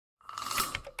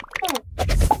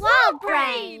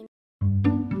brain!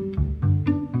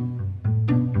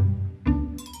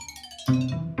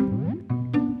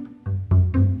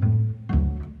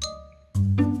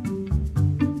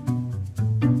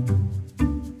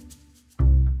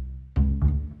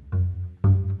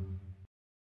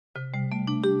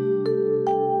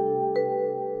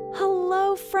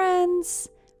 Hello, friends!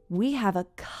 We have a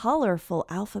colorful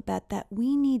alphabet that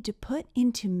we need to put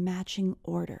into matching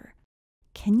order.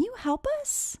 Can you help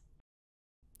us?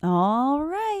 All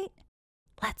right,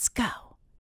 let's go.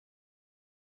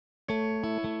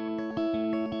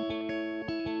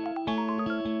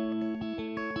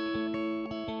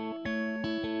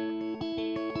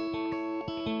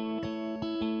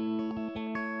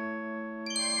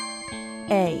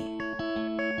 A.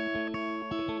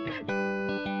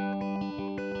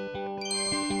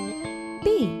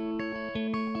 B.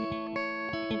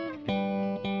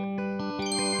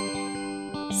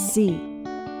 C.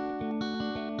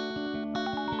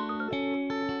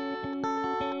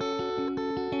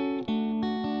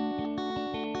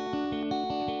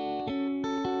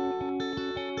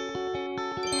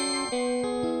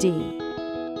 D.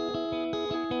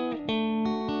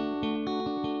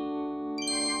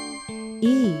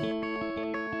 E.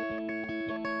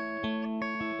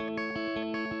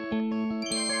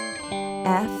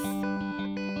 F.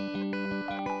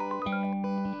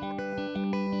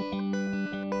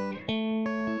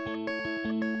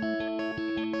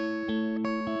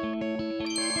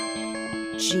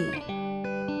 G.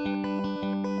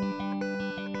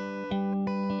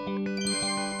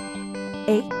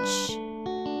 H.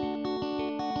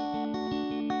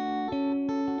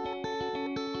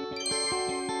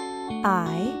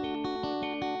 I.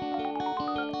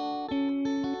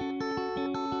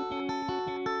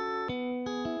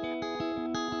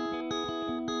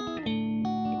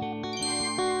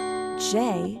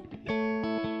 J.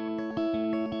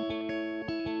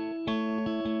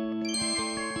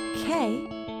 K.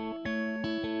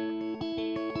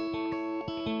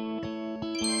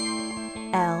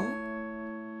 L.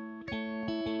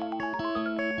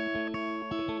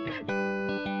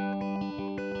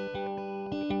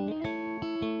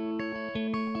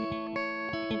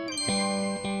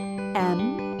 M.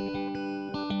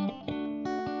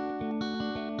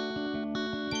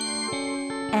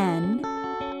 N.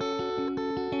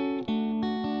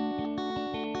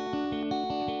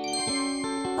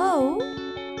 O.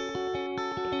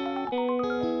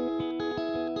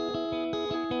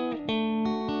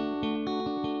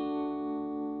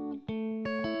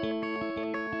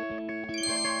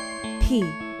 P.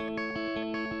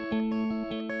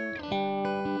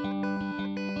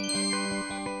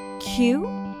 Q.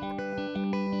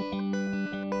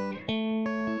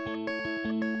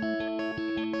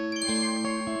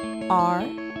 R.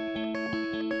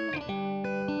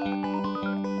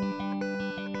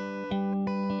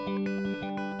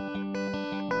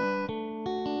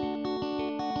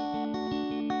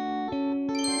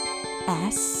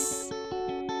 S.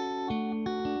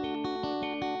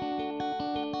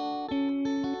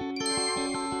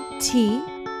 T.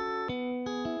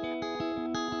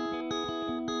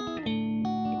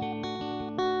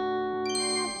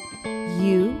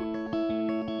 U.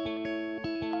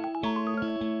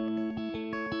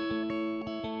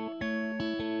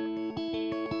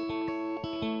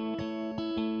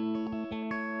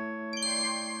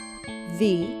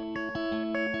 V.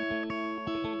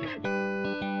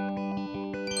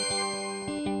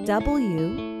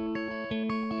 W.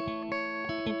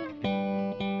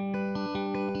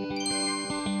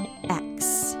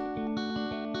 X.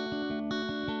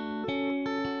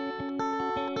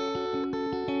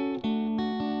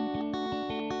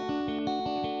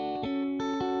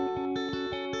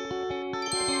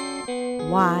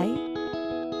 Y.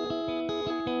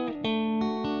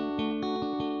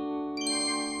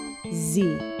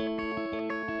 Z.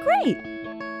 Great!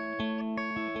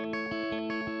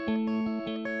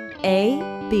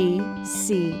 A, B,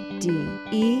 C, D,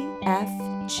 E, F,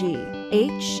 G,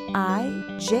 H,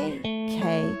 I, J,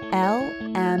 K, L,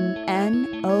 M,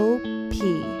 N, O,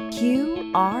 P,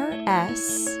 Q, R,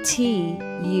 S, T,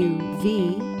 U,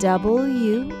 V,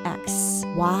 W, X,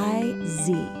 Y,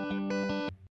 Z.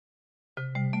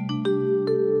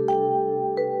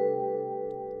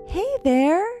 Hey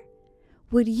there!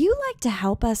 Would you like to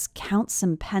help us count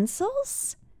some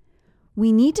pencils?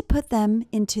 We need to put them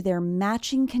into their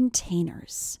matching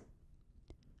containers.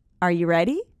 Are you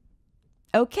ready?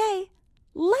 Okay,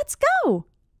 let's go!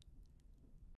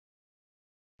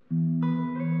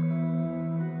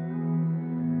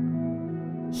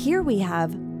 Here we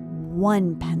have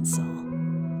one pencil.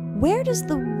 Where does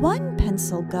the one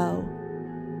pencil go?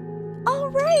 All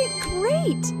right,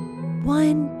 great!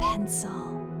 1 pencil.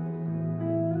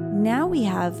 Now we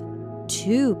have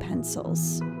 2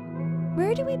 pencils.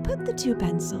 Where do we put the 2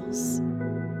 pencils?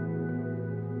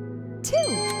 2.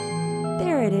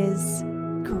 There it is.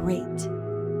 Great.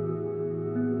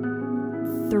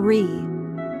 3.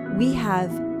 We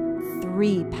have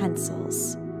 3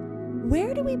 pencils.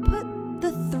 Where do we put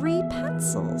the 3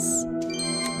 pencils?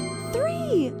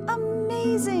 3!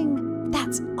 Amazing!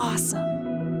 That's awesome!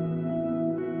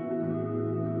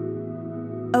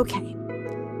 Okay,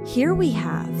 here we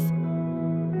have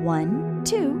 1,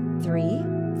 2, 3,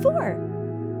 4.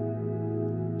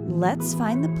 Let's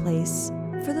find the place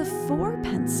for the 4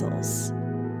 pencils.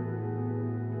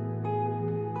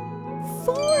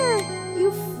 4!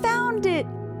 You found it!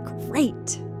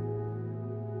 Great!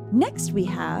 Next we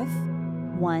have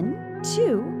 1,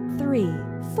 2, 3,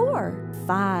 4,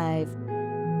 5.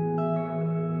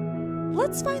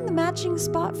 Let's find the matching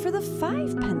spot for the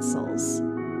 5 pencils.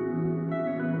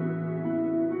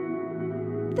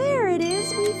 There it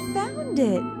is! We found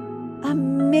it!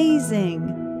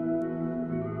 Amazing!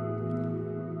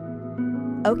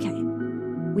 Okay,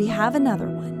 we have another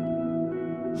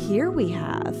one. Here we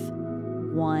have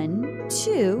 1,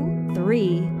 2,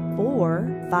 3,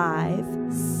 4,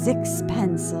 5, 6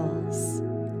 pencils.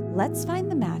 Let's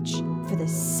find the match for the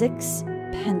 6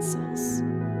 pencils.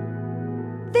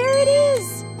 There it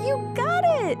is! You got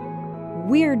it!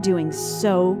 We're doing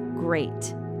so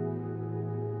great.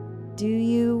 Do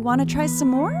you want to try some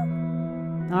more?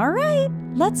 All right,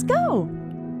 let's go.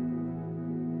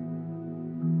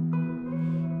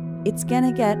 It's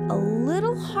gonna get a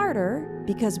little harder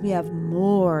because we have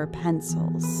more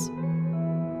pencils.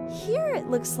 Here it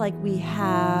looks like we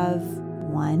have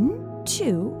 1,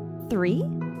 2, 3,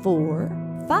 4,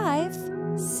 5,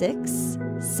 6,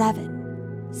 7.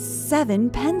 7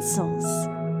 pencils.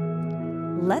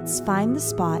 Let's find the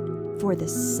spot for the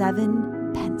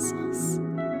 7 pencils.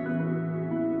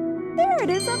 There it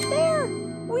is up there.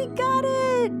 We got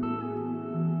it.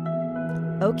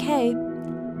 Okay,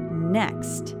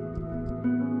 next.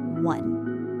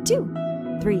 1, 2,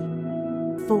 3,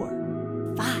 4,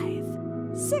 5,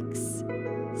 6,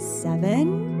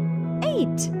 7,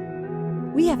 8.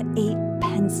 We have 8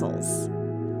 pencils.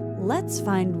 Let's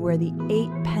find where the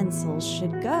 8 pencils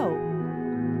should go.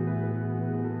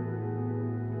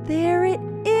 There it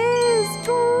is!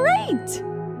 Great!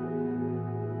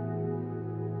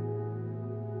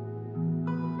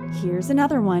 Here's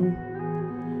another one.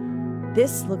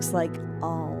 This looks like a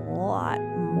lot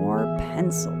more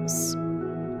pencils.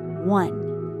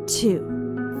 1,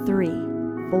 2, 3,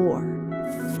 4,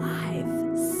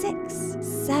 5, 6,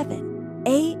 7,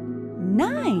 8,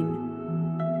 9.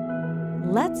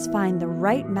 Let's find the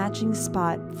right matching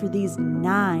spot for these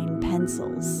 9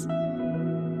 pencils.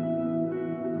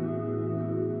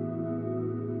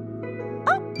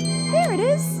 Oh, there it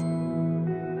is.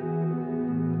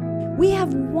 We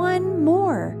have 1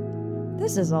 more.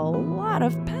 This is a lot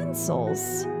of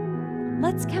pencils.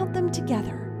 Let's count them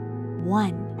together.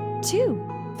 1, 2,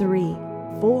 3,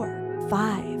 4,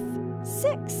 5,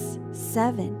 6,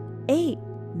 7, 8,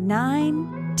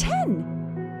 9, 10.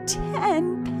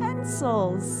 10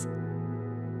 pencils.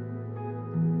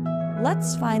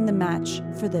 Let's find the match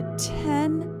for the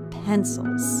 10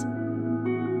 pencils.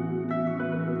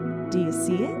 Do you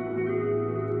see it?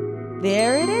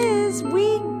 There it is!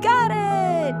 We got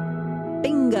it!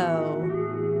 Bingo!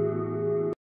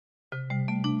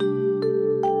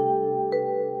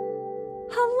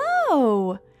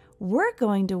 Hello! We're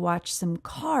going to watch some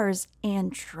cars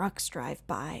and trucks drive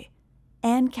by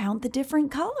and count the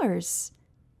different colors.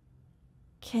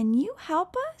 Can you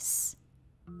help us?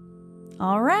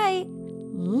 All right,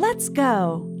 let's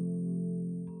go.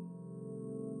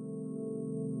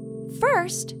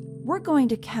 First, we're going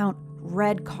to count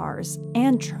red cars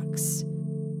and trucks.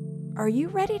 Are you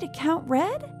ready to count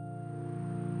red?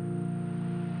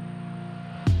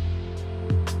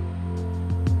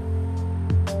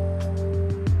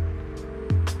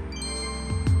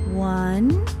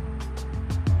 One,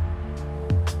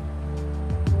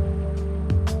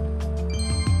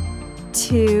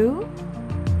 2,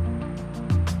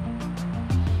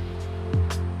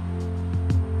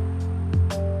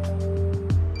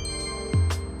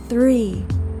 3,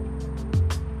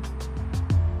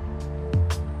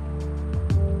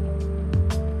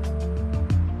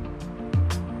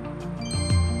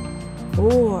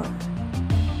 4,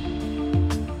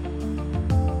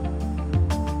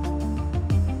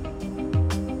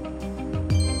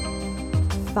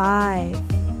 5.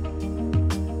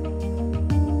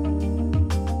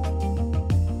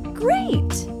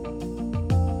 Great!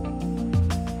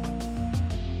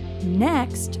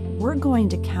 Next, Next, we're going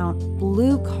to count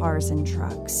blue cars and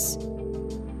trucks.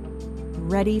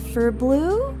 Ready for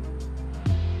blue?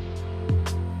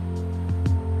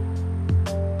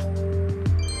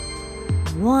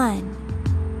 One.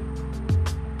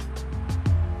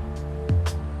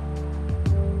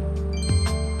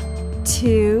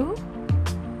 2.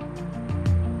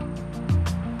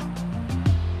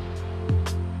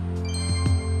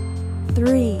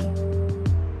 3.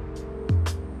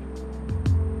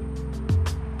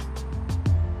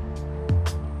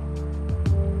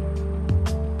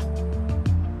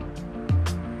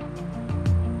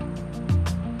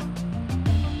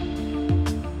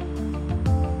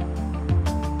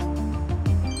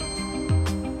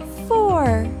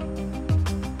 4.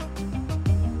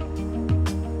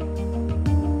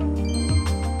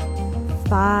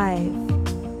 5. 6.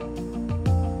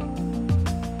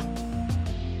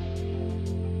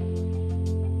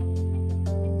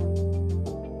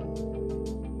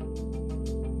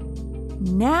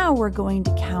 Now we're going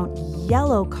to count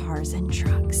yellow cars and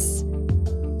trucks.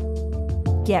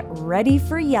 Get ready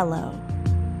for yellow.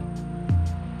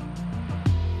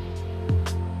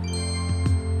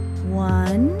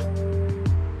 1.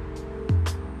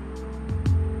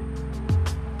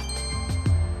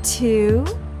 2.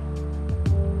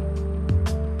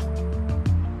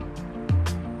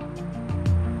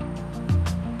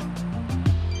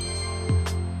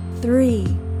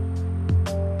 3.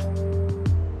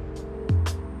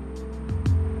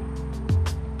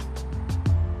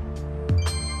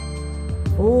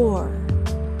 4.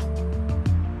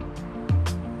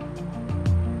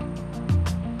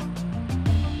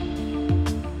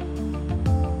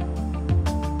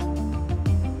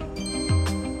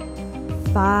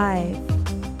 5. 6.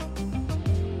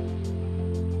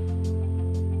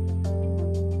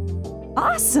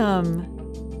 Awesome!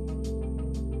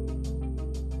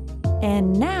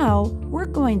 And now we're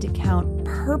going to count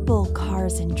purple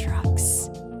cars and trucks.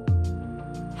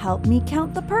 Help me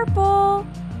count the purple.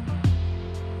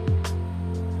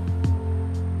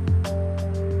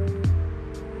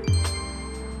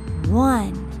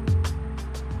 1.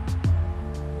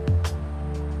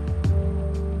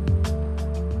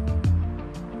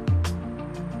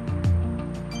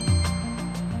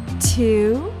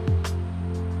 2.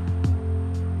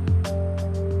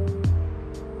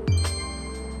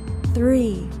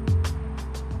 3.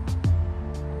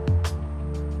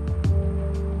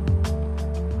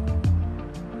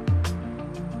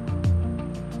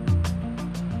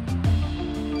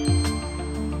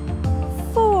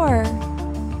 4.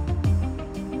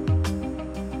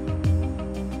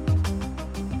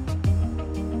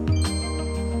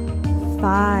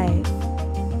 5. 6.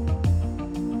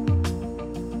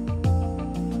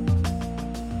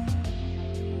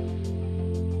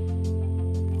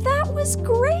 That was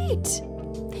great!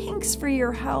 Thanks for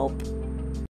your help.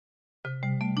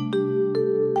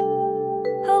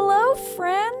 Hello,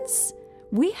 friends!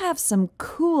 We have some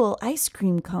cool ice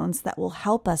cream cones that will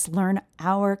help us learn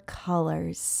our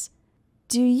colors.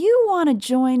 Do you want to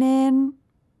join in?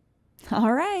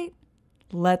 All right,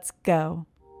 let's go.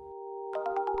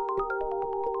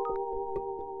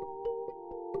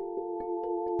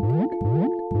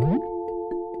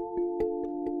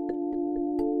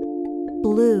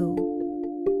 Blue,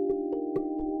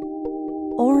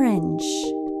 orange,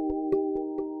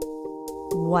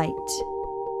 white,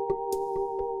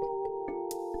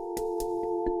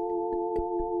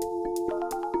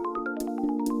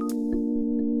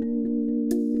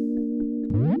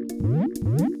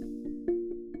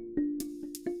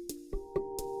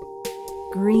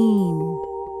 green,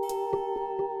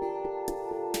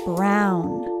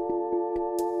 brown,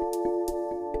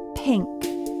 pink,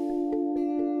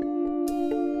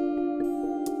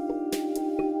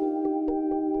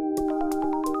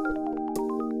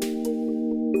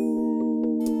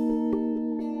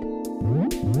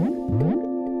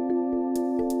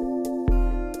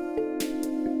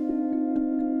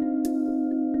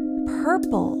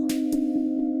 purple,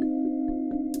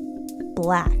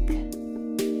 black,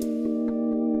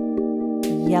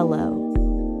 yellow,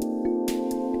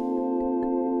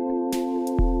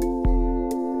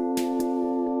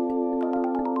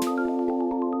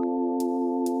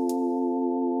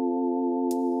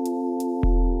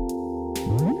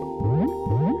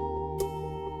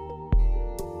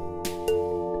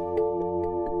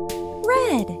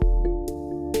 red,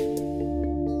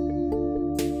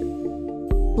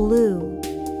 blue,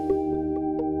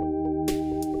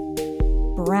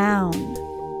 brown,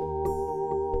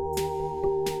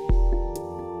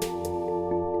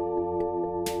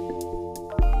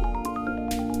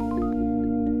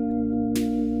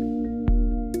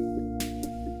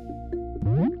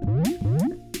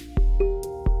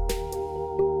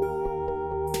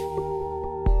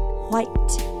 white,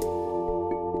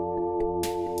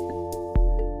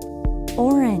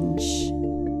 orange,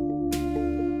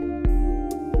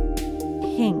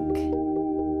 pink,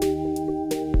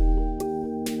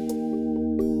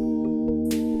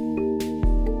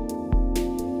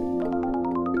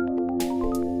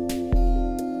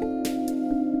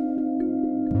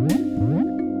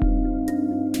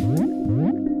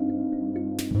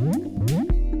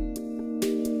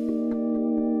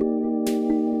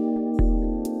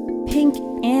 pink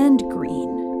and green,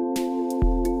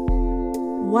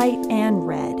 white and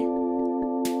red,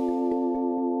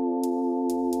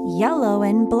 yellow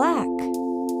and black,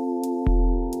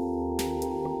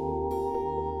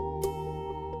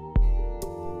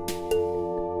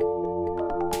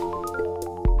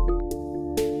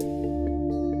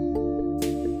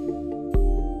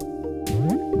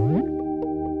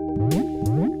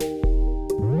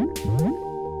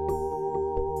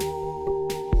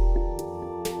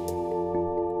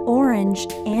 orange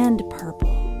and purple,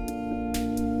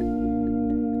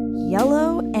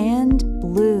 yellow and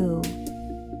blue,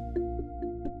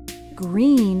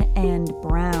 green and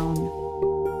brown,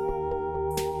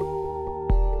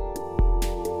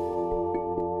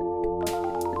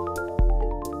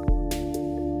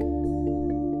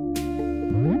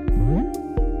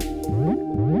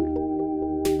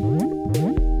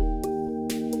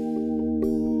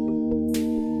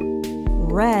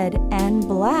 red and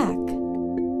black,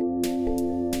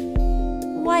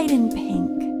 white and pink,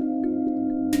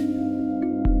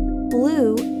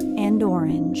 blue and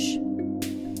orange.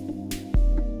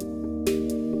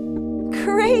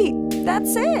 Great!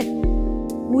 That's it!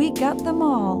 We got them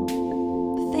all.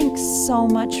 Thanks so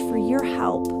much for your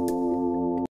help.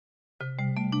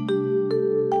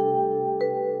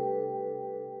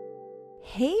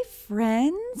 Hey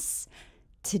friends!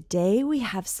 Today we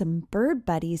have some bird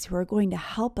buddies who are going to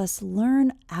help us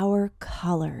learn our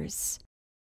colors.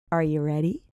 Are you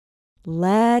ready?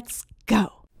 Let's go!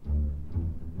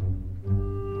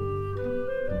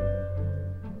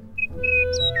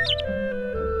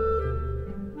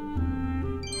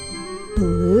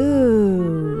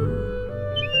 Blue,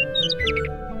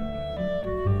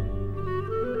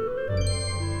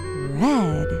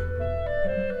 red,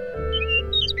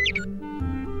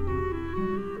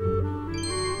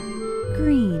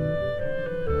 green,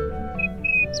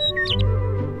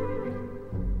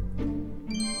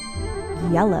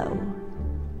 yellow,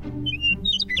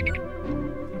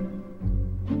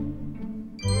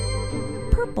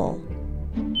 purple,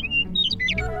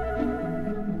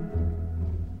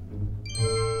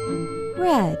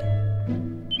 red,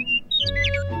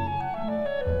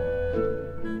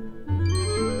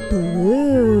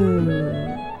 blue,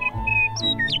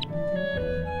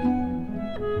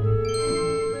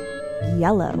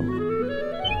 yellow,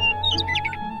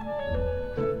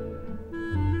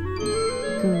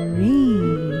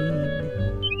 green,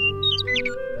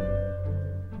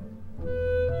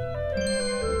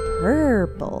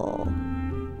 purple,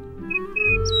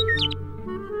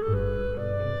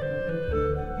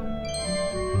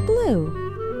 blue,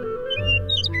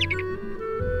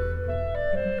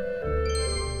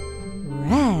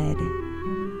 red,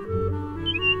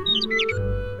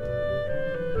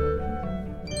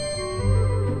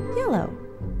 yellow,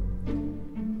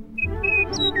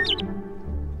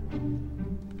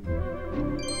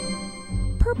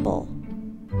 purple,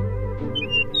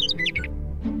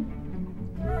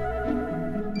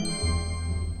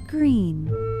 green,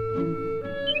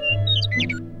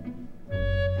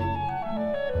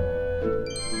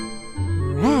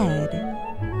 red,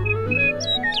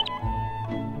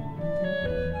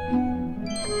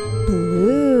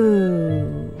 blue,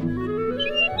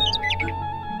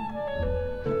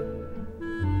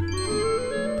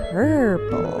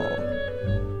 purple,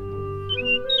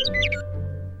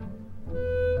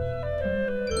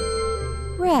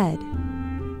 red,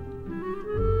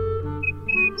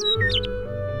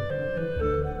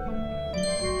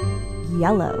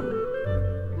 yellow,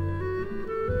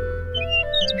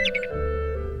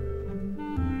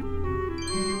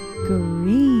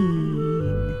 green,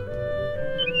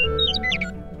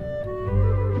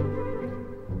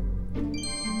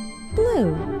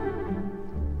 blue,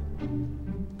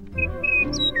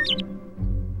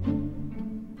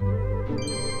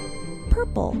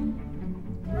 purple,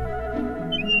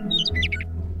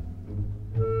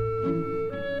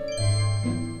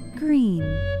 green,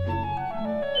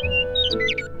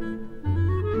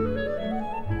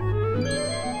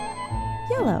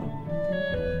 yellow.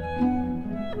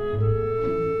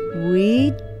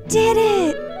 We did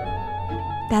it!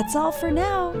 That's all for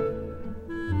now.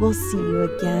 We'll see you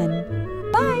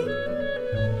again. Bye!